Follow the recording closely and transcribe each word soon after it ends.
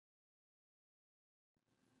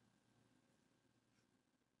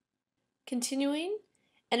Continuing,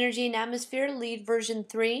 Energy and Atmosphere, LEED version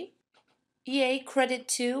 3. EA Credit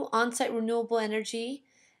 2, on-site renewable energy,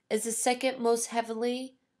 is the second most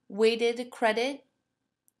heavily weighted credit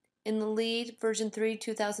in the LEED version 3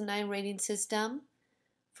 2009 rating system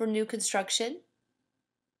for new construction.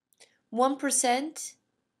 1%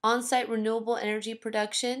 on-site renewable energy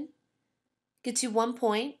production gets you 1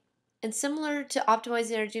 point, and similar to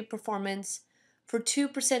optimizing energy performance, for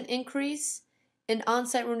 2% increase in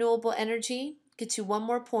on-site renewable energy gets you 1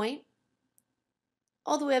 more point,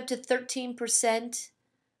 all the way up to 13%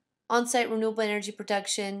 on-site renewable energy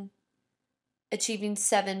production, achieving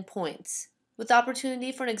 7 points, with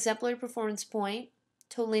opportunity for an exemplary performance point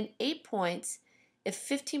totaling 8 points if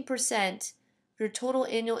 15% of your total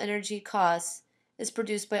annual energy costs is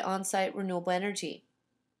produced by on-site renewable energy.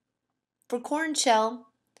 For core and shell,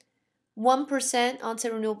 1%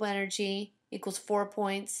 on-site renewable energy equals 4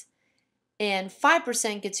 points, and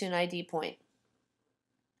 5% gets you an ID point.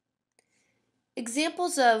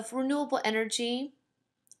 Examples of renewable energy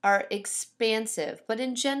are expansive, but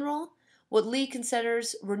in general, what LEED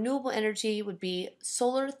considers renewable energy would be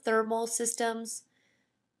solar thermal systems,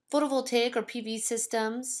 photovoltaic or PV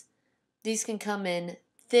systems. These can come in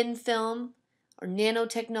thin film or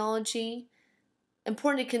nanotechnology.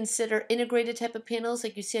 Important to consider integrated type of panels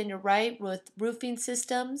like you see on your right with roofing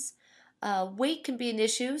systems. Weight can be an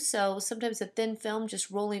issue, so sometimes a thin film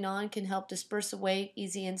just rolling on can help disperse the weight,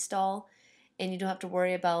 easy install, and you don't have to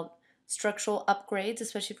worry about structural upgrades,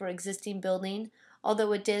 especially for existing building,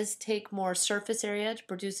 although it does take more surface area to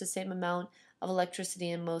produce the same amount of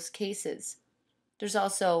electricity in most cases. There's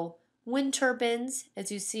also wind turbines,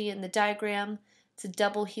 as you see in the diagram. It's a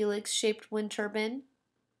double helix shaped wind turbine.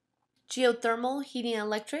 Geothermal, heating and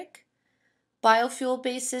electric.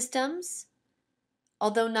 Biofuel-based systems,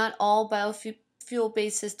 although not all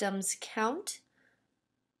biofuel-based systems count.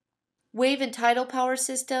 Wave and tidal power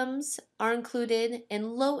systems are included,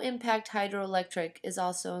 and low-impact hydroelectric is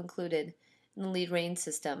also included in the LEED rating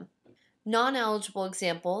system. Non-eligible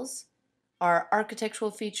examples are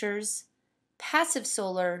architectural features, passive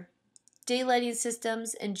solar, daylighting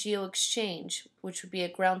systems, and geo-exchange, which would be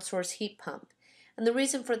a ground source heat pump. And the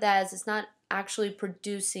reason for that is it's not actually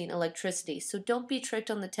producing electricity. So don't be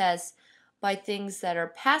tricked on the test by things that are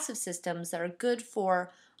passive systems that are good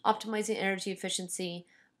for optimizing energy efficiency,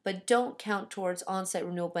 but don't count towards on-site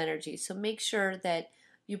renewable energy. So make sure that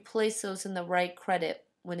you place those in the right credit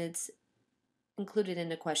when it's included in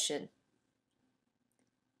the question.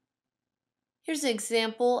 Here's an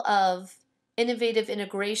example of innovative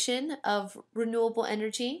integration of renewable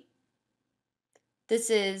energy. This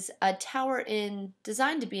is a tower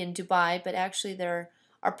designed to be in Dubai, but actually there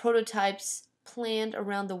are prototypes planned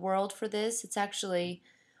around the world for this. It's actually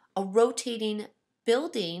a rotating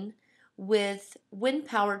building with wind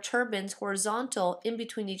power turbines horizontal in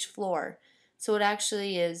between each floor. So it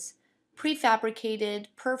actually is prefabricated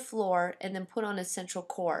per floor and then put on a central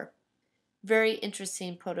core. Very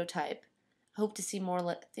interesting prototype. I hope to see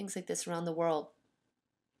more things like this around the world.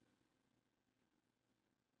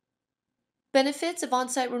 Benefits of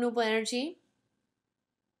on-site renewable energy,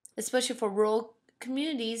 especially for rural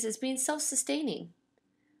communities, is being self-sustaining.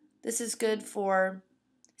 This is good for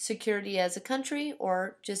security as a country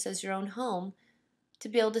or just as your own home to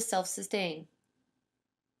be able to self-sustain.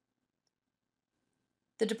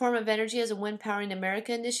 The Department of Energy has a Wind Powering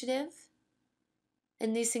America initiative,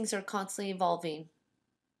 and these things are constantly evolving.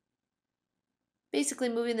 Basically,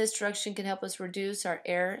 moving this direction can help us reduce our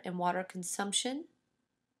air and water consumption,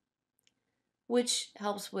 which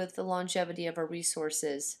helps with the longevity of our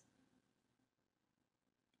resources.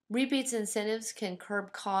 Rebates and incentives can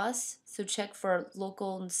curb costs, so check for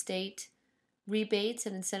local and state rebates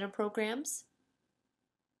and incentive programs.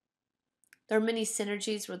 There are many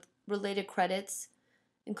synergies with related credits,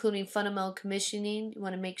 including fundamental commissioning. You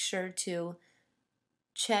want to make sure to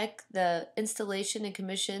check the installation and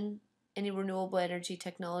commission any renewable energy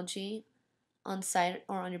technology on site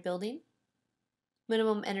or on your building.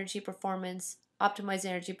 Minimum energy performance, optimize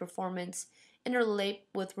energy performance, interrelate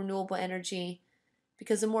with renewable energy,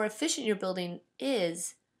 because the more efficient your building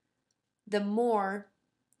is, the more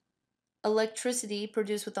electricity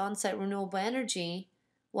produced with on-site renewable energy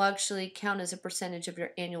will actually count as a percentage of your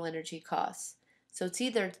annual energy costs. So it's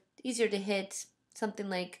either easier to hit something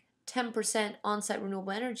like 10% on-site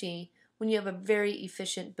renewable energy when you have a very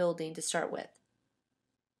efficient building to start with.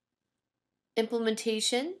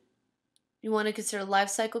 Implementation. You want to consider life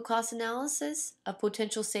cycle cost analysis of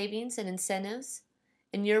potential savings and incentives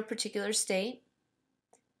in your particular state.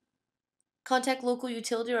 Contact local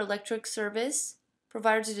utility or electric service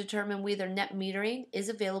provider to determine whether net metering is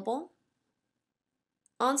available.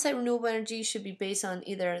 On-site renewable energy should be based on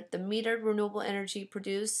either the metered renewable energy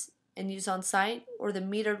produced and used on-site or the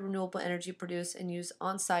metered renewable energy produced and used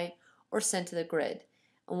on-site or sent to the grid.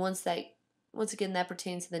 And once again, that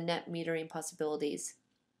pertains to the net metering possibilities.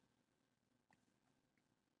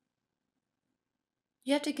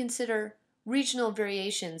 You have to consider regional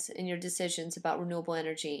variations in your decisions about renewable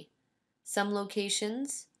energy. Some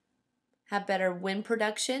locations have better wind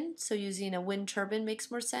production, so using a wind turbine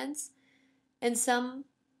makes more sense, and some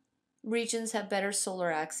regions have better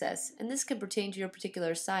solar access, and this can pertain to your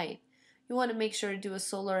particular site. You want to make sure to do a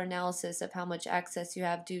solar analysis of how much access you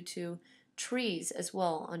have due to trees as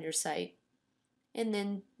well on your site, and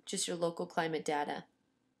then just your local climate data.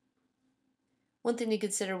 One thing to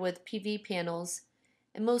consider with PV panels,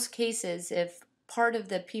 in most cases, if part of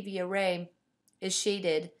the PV array is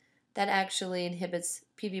shaded, that actually inhibits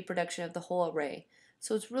PV production of the whole array.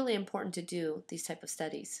 So it's really important to do these type of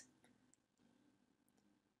studies.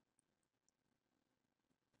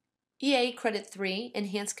 EA Credit 3,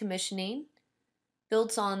 Enhanced Commissioning,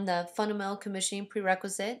 builds on the fundamental commissioning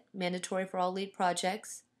prerequisite, mandatory for all LEED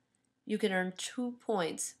projects. You can earn 2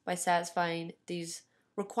 points by satisfying these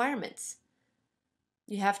requirements.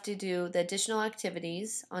 You have to do the additional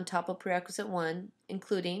activities on top of prerequisite 1,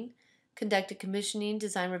 including conduct a commissioning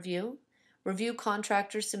design review, review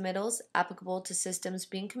contractor submittals applicable to systems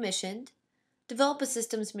being commissioned, develop a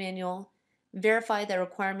systems manual, verify that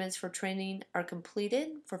requirements for training are completed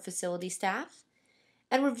for facility staff,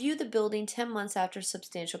 and review the building 10 months after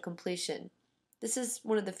substantial completion. This is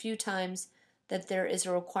one of the few times that there is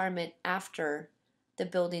a requirement after the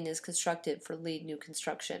building is constructed for LEED new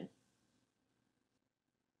construction.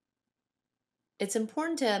 It's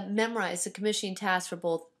important to memorize the commissioning tasks for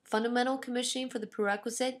both fundamental commissioning for the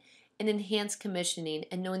prerequisite and enhanced commissioning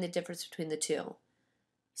and knowing the difference between the two.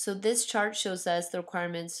 So this chart shows us the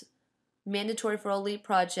requirements mandatory for all LEED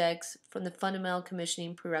projects from the fundamental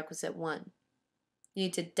commissioning prerequisite 1. You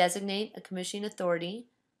need to designate a commissioning authority,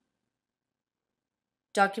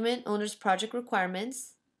 document owner's project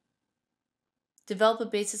requirements, develop a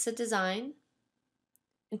basis of design,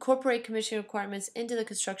 incorporate commissioning requirements into the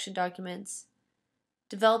construction documents,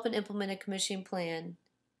 develop and implement a commissioning plan,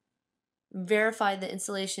 verify the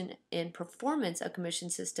installation and performance of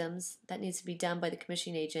commission systems that needs to be done by the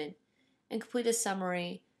commissioning agent, and complete a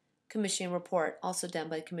summary commissioning report also done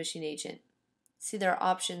by the commissioning agent. See, there are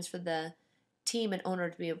options for the team and owner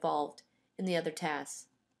to be involved in the other tasks.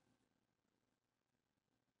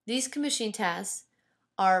 These commissioning tasks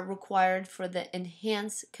are required for the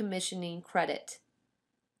enhanced commissioning credit.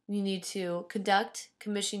 You need to conduct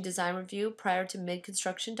commissioning design review prior to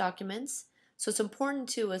mid-construction documents. So it's important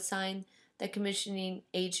to assign the commissioning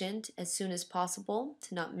agent as soon as possible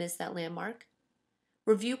to not miss that landmark.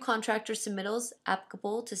 Review contractor submittals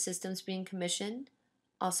applicable to systems being commissioned,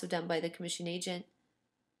 also done by the commission agent.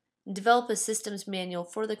 Develop a systems manual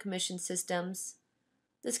for the commission systems.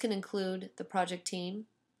 This can include the project team.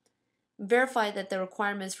 Verify that the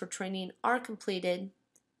requirements for training are completed,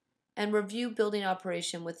 and review building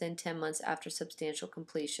operation within 10 months after substantial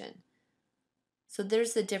completion. So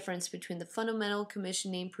there's the difference between the fundamental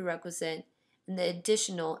commissioning prerequisite and the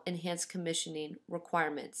additional enhanced commissioning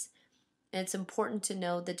requirements. And it's important to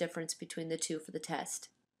know the difference between the two for the test.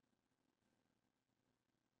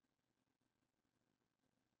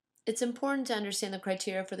 It's important to understand the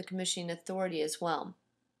criteria for the commissioning authority as well.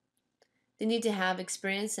 They need to have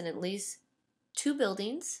experience in at least 2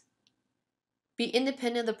 buildings, be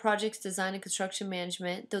independent of the project's design and construction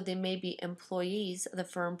management, though they may be employees of the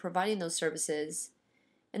firm providing those services.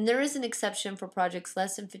 And there is an exception for projects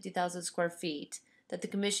less than 50,000 square feet that the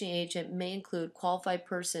commissioning agent may include qualified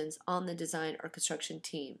persons on the design or construction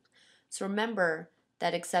team. So remember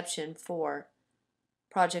that exception for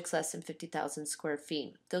projects less than 50,000 square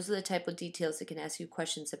feet. Those are the type of details they can ask you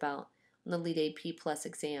questions about on the LEED AP Plus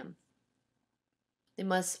exam. They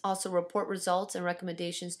must also report results and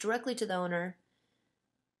recommendations directly to the owner,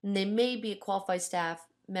 and they may be a qualified staff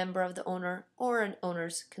member of the owner or an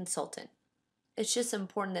owner's consultant. It's just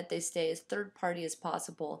important that they stay as third party as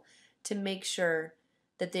possible to make sure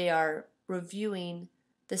that they are reviewing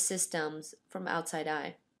the systems from outside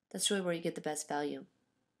eye. That's really where you get the best value.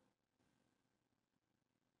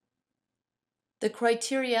 The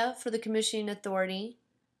criteria for the commissioning authority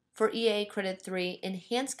for EA Credit 3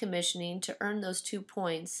 enhanced commissioning to earn those 2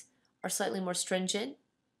 points are slightly more stringent.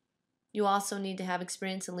 You also need to have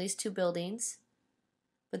experience in at least 2 buildings,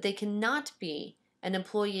 but they cannot be an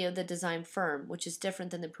employee of the design firm, which is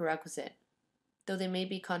different than the prerequisite, though they may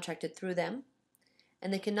be contracted through them.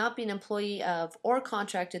 And they cannot be an employee of or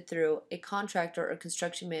contracted through a contractor or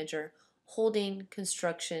construction manager holding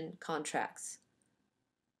construction contracts.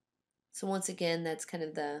 So once again, that's kind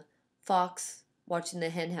of the fox watching the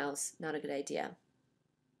hen house, not a good idea.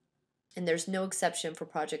 And there's no exception for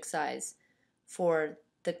project size for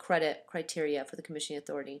the credit criteria for the commissioning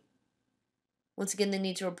authority. Once again, they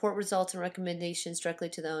need to report results and recommendations directly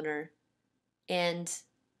to the owner, and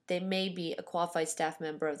they may be a qualified staff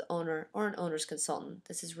member of the owner or an owner's consultant.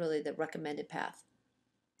 This is really the recommended path.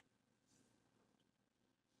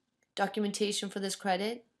 Documentation for this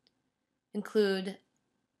credit include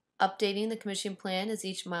updating the commissioning plan as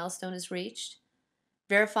each milestone is reached,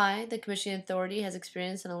 verify the commissioning authority has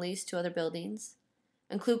experience in at least 2 other buildings,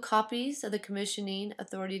 include copies of the commissioning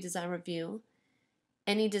authority design review,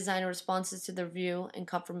 any designer responses to the review and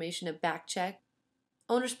confirmation of back check,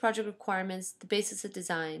 owner's project requirements, the basis of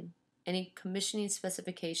design, any commissioning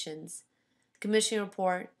specifications, the commissioning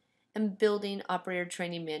report, and building operator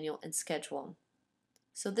training manual and schedule.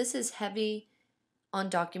 So this is heavy on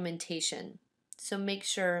documentation. So make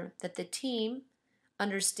sure that the team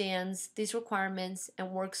understands these requirements and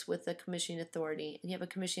works with the commissioning authority. And you have a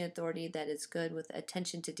commissioning authority that is good with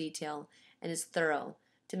attention to detail and is thorough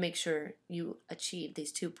to make sure you achieve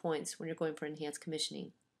these 2 points when you're going for enhanced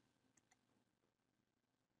commissioning.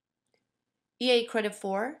 EA Credit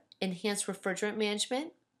 4, Enhanced Refrigerant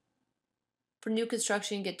Management. For new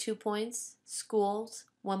construction, you get 2 points. Schools,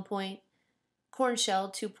 1 point. Corn shell,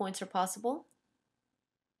 2 points are possible.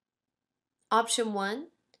 Option 1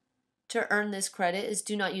 to earn this credit is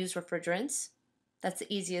do not use refrigerants. That's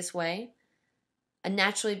the easiest way. A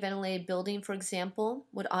naturally ventilated building, for example,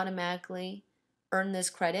 would automatically earn this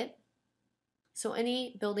credit. So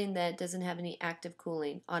any building that doesn't have any active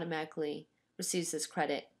cooling automatically receives this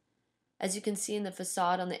credit. As you can see in the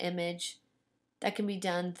facade on the image, that can be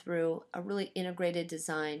done through a really integrated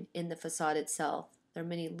design in the facade itself. There are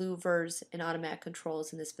many louvers and automatic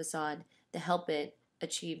controls in this facade that help it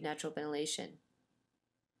achieve natural ventilation.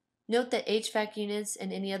 Note that HVAC units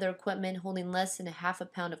and any other equipment holding less than a half a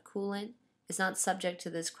pound of coolant is not subject to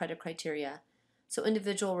this credit criteria, so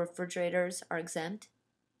individual refrigerators are exempt.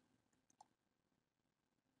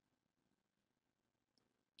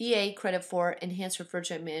 EA Credit 4 Enhanced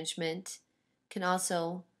Refrigerant Management can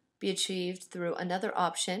also be achieved through another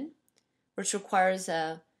option, which requires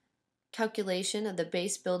a calculation of the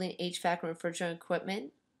base building HVAC and refrigerant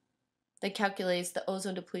equipment that calculates the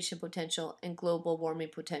ozone depletion potential and global warming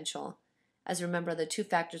potential. As remember, the 2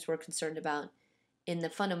 factors we're concerned about in the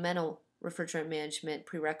fundamental refrigerant management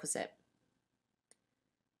prerequisite.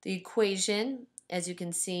 The equation, as you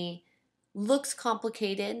can see, looks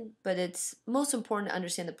complicated, but it's most important to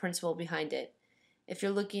understand the principle behind it. If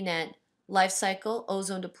you're looking at life cycle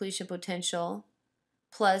ozone depletion potential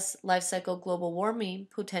plus life cycle global warming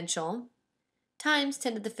potential times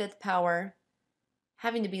 10 to the 5th power,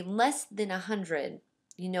 having to be less than 100,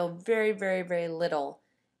 you know very, very, very little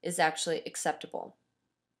is actually acceptable.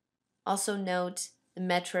 Also note the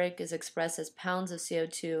metric is expressed as pounds of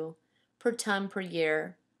CO2 per ton per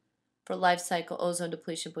year for life cycle ozone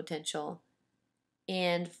depletion potential,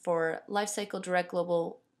 and for life cycle direct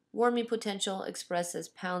global warming potential expressed as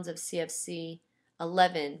pounds of CFC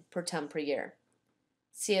 11 per ton per year.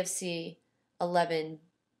 CFC 11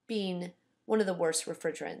 being one of the worst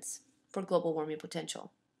refrigerants for global warming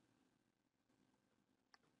potential.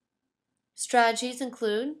 Strategies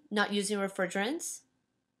include not using refrigerants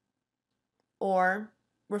or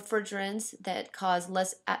refrigerants that cause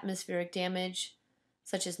less atmospheric damage,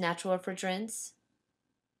 such as natural refrigerants.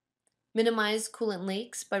 Minimize coolant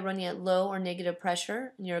leaks by running at low or negative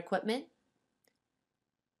pressure in your equipment.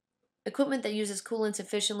 Equipment that uses coolant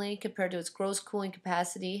efficiently compared to its gross cooling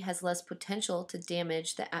capacity has less potential to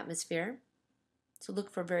damage the atmosphere. So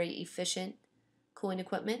look for very efficient cooling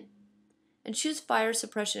equipment. And choose fire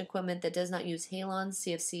suppression equipment that does not use halons,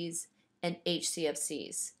 CFCs, and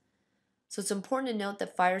HCFCs. So it's important to note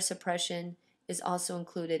that fire suppression is also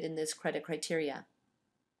included in this credit criteria.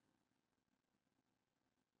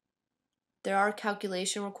 There are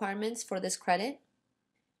calculation requirements for this credit.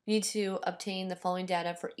 You need to obtain the following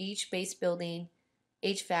data for each base building,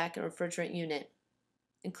 HVAC, and refrigerant unit,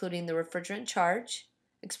 including the refrigerant charge,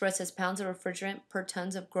 expressed as pounds of refrigerant per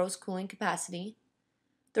tons of gross cooling capacity,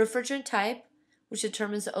 the refrigerant type, which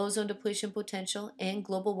determines the ozone depletion potential and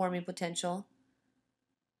global warming potential,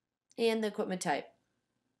 and the equipment type.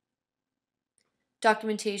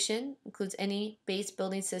 Documentation includes any base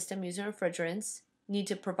building system using refrigerants. You need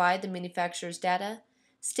to provide the manufacturer's data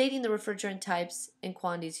stating the refrigerant types and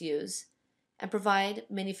quantities used, and provide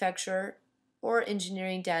manufacturer or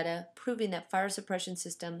engineering data proving that fire suppression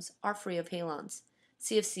systems are free of halons,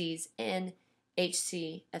 CFCs, and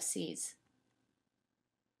HCFCs.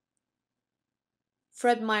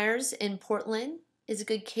 Fred Meyers in Portland is a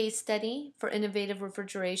good case study for innovative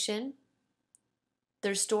refrigeration.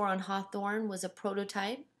 Their store on Hawthorne was a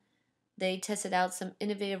prototype. They tested out some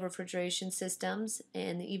innovative refrigeration systems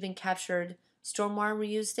and even captured stormwater,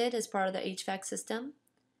 reused it as part of the HVAC system.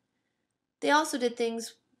 They also did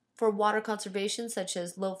things for water conservation, such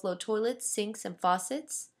as low flow toilets, sinks, and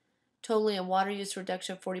faucets, totaling a water use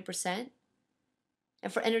reduction of 40%.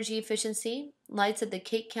 And for energy efficiency, lights at the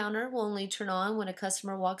cake counter will only turn on when a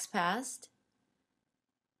customer walks past.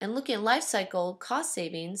 And looking at life cycle cost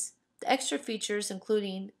savings, the extra features,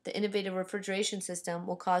 including the innovative refrigeration system,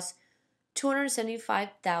 will cost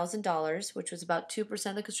 $275,000, which was about 2%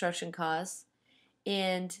 of the construction costs.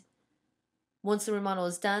 And once the remodel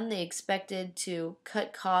is done, they expected to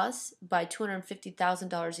cut costs by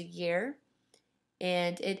 $250,000 a year.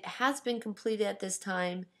 And it has been completed at this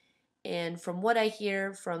time. And from what I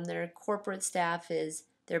hear from their corporate staff is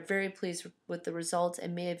they're very pleased with the results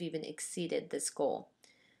and may have even exceeded this goal.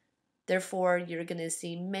 Therefore, you're going to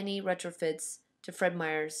see many retrofits to Fred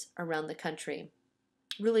Meyers around the country,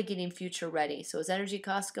 really getting future ready. So as energy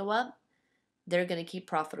costs go up, they're going to keep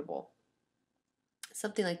profitable.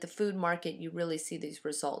 Something like the food market, you really see these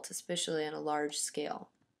results, especially on a large scale.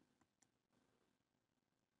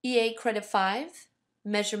 EA Credit 5,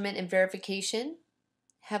 measurement and verification,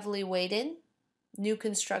 heavily weighted. New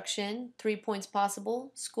construction, 3 points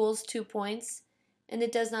possible. Schools, 2 points. And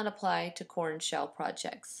it does not apply to core and shell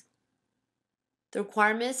projects. The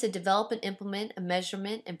requirement is to develop and implement a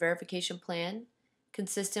measurement and verification plan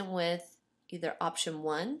consistent with either option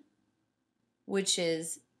 1, which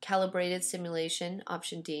is calibrated simulation,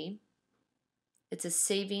 option D. It's a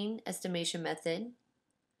saving estimation method.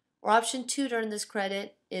 Or option 2 to earn this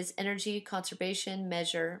credit is energy conservation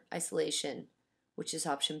measure isolation, which is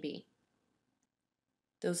option B.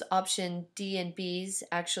 Those option D and B's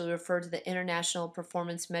actually refer to the International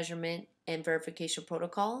Performance Measurement and Verification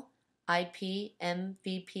Protocol,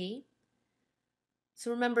 IPMVP.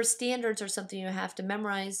 So remember, standards are something you have to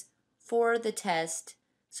memorize for the test.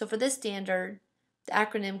 So for this standard, the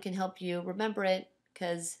acronym can help you remember it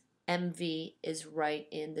because MV is right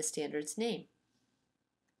in the standard's name.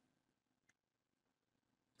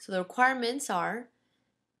 So the requirements are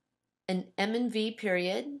an M&V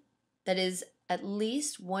period that is at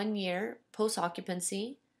least 1 year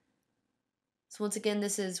post-occupancy. So once again,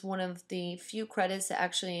 this is one of the few credits that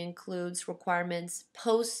actually includes requirements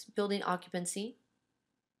post-building occupancy.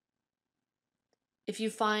 If you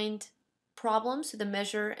find problems with the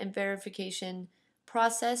measure and verification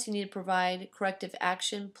process, you need to provide corrective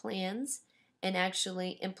action plans and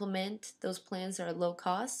actually implement those plans that are low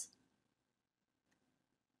cost.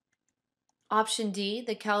 Option D,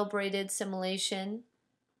 the calibrated simulation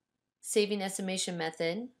saving estimation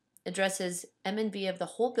method, addresses M&V of the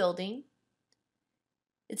whole building.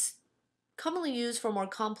 It's commonly used for more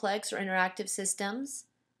complex or interactive systems.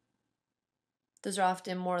 Those are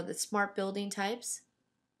often more of the smart building types.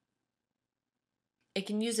 It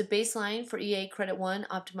can use a baseline for EA Credit 1,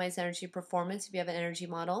 optimized energy performance if you have an energy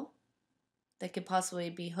model that could possibly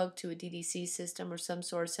be hooked to a DDC system or some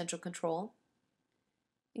sort of central control.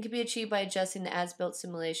 It can be achieved by adjusting the as-built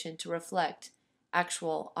simulation to reflect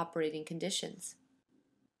actual operating conditions.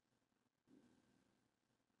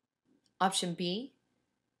 Option B,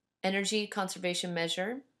 energy conservation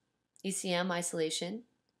measure, ECM isolation.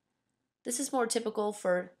 This is more typical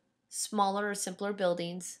for smaller or simpler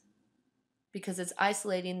buildings because it's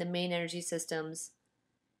isolating the main energy systems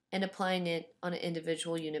and applying it on an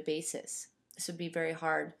individual unit basis. This would be very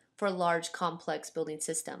hard for a large complex building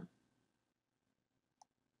system.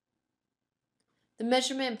 The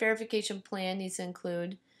measurement and verification plan needs to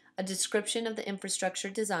include a description of the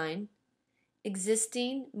infrastructure design,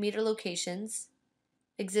 existing meter locations,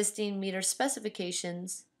 existing meter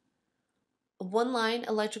specifications, a one-line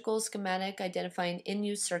electrical schematic identifying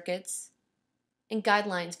in-use circuits, and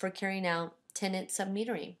guidelines for carrying out tenant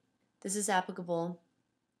submetering. This is applicable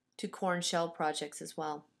to core and shell projects as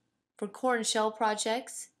well. For core and shell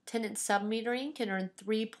projects, tenant submetering can earn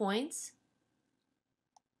 3 points.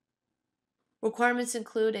 Requirements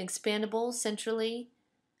include an expandable, centrally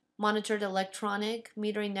monitored electronic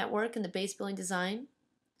metering network in the base building design.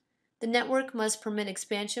 The network must permit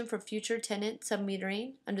expansion for future tenant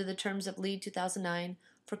submetering under the terms of LEED 2009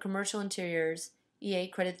 for commercial interiors, EA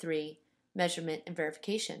Credit 3, measurement and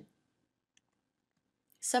verification.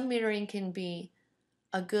 Submetering can be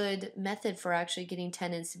a good method for actually getting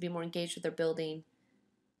tenants to be more engaged with their building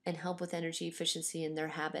and help with energy efficiency in their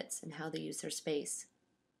habits and how they use their space.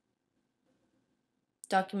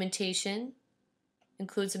 Documentation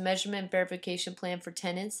includes a measurement and verification plan for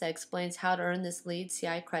tenants that explains how to earn this LEED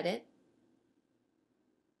CI credit.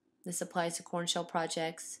 This applies to corn shell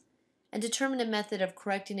projects. And determine a method of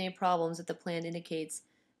correcting any problems if the plan indicates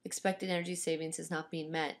expected energy savings is not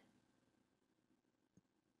being met.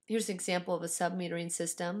 Here's an example of a submetering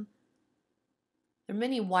system. There are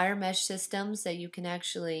many wire mesh systems that you can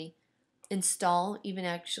actually install even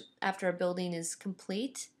after a building is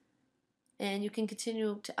complete, and you can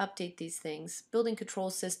continue to update these things. Building control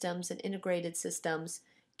systems and integrated systems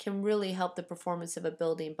can really help the performance of a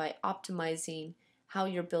building by optimizing how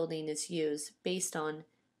your building is used based on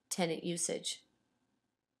tenant usage.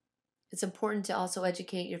 It's important to also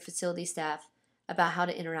educate your facility staff about how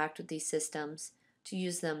to interact with these systems to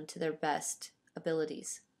use them to their best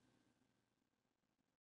abilities.